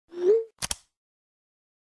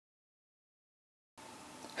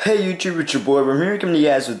Hey YouTube, it's your boy. I'm here coming to you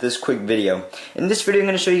guys with this quick video. In this video I'm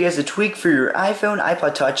going to show you guys a tweak for your iPhone,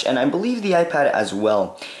 iPodTouch, and I believe the iPad as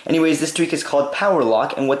well. Anyways, this tweak is called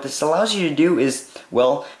PowerLock, and what this allows you to do is,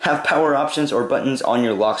 well, have power options or buttons on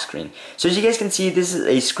your lock screen. So as you guys can see, this is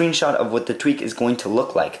a screenshot of what the tweak is going to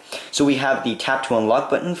look like. So we have the tap to unlock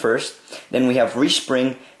button first, then we have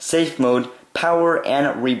Respring, SafeMode, power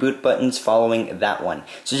and reboot buttons following that one.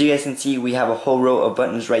 So as you guys can see, we have a whole row of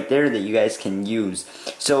buttons right there that you guys can use.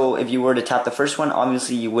 So if you were to tap the first one,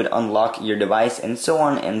 obviously you would unlock your device and so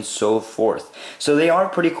on and so forth. So they are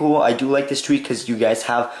pretty cool. I do like this tweak because you guys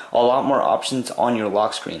have a lot more options on your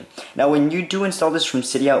lock screen. Now when you do install this from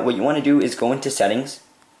Cydia, what you want to do is go into settings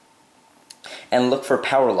and look for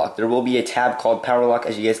PowerLock. There will be a tab called PowerLock,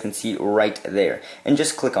 as you guys can see right there, and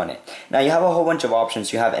just click on it. Now you have a whole bunch of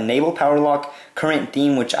options. You have enable PowerLock, current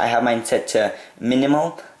theme, which I have mine set to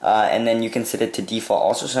minimal, and then you can set it to default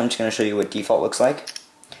also. So I'm just going to show you what default looks like.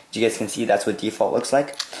 As you guys can see, that's what default looks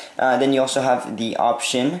like. Then you also have the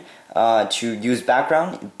option to use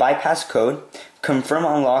background, bypass code, confirm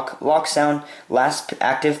unlock, lock sound, last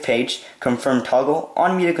active page, confirm toggle,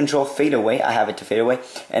 on media control, fade away, I have it to fade away,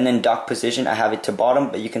 and then dock position, I have it to bottom,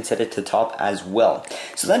 but you can set it to top as well.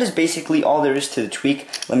 So that is basically all there is to the tweak.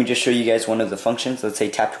 Let me just show you guys one of the functions. Let's say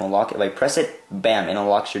tap to unlock. If I press it, bam, it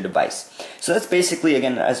unlocks your device. So that's basically,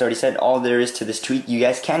 again, as I already said, all there is to this tweak. You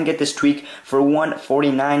guys can get this tweak for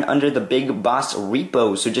 $149 under the BigBoss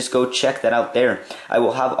Repo, so just go check that out there. I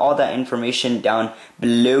will have all that information down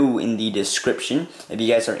below in the description if you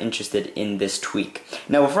guys are interested in this tweak.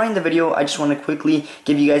 Now before I end the video, I just want to quickly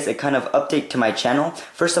give you guys a kind of update to my channel.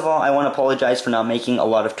 First of all, I want to apologize for not making a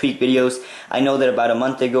lot of tweak videos. I know that about a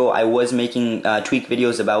month ago I was making tweak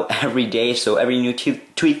videos about every day, so every new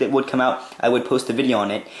tweak that would come out, I would post a video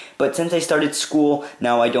on it. But since I started school,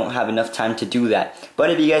 now I don't have enough time to do that.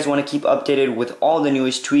 But if you guys want to keep updated with all the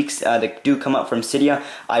newest tweaks that do come up from Cydia,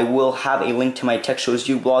 I will have a link to my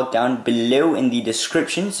TechShowsYou blog down below in the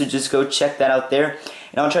description, so just go check that out there,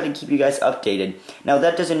 and I'll try to keep you guys updated. Now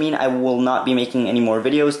that doesn't mean I will not be making any more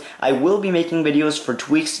videos. I will be making videos for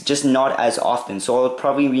tweaks, just not as often. So I'll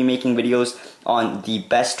probably be making videos on the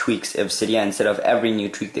best tweaks of Cydia instead of every new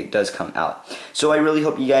tweak that does come out. So I really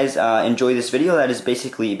hope you guys enjoy this video. That has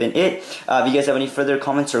basically been it. If you guys have any further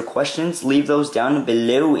comments or questions, leave those down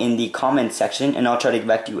below in the comment section, and I'll try to get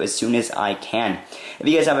back to you as soon as I can. If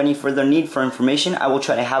you guys have any further need for information, I will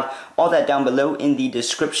try to have all that down below in the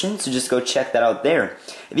description, so just go check that out there.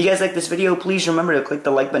 If you guys like this video, please remember to click the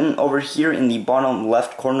like button over here in the bottom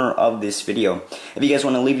left corner of this video. If you guys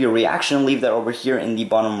want to leave your reaction, leave that over here in the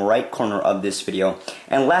bottom right corner of this video.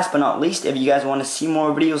 And last but not least, if you guys want to see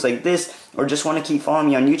more videos like this, or just want to keep following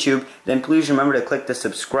me on YouTube, then please remember to click the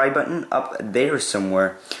subscribe button up there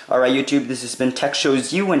somewhere. Alright YouTube, this has been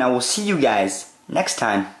TechShowsYou, and I will see you guys next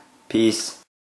time. Peace.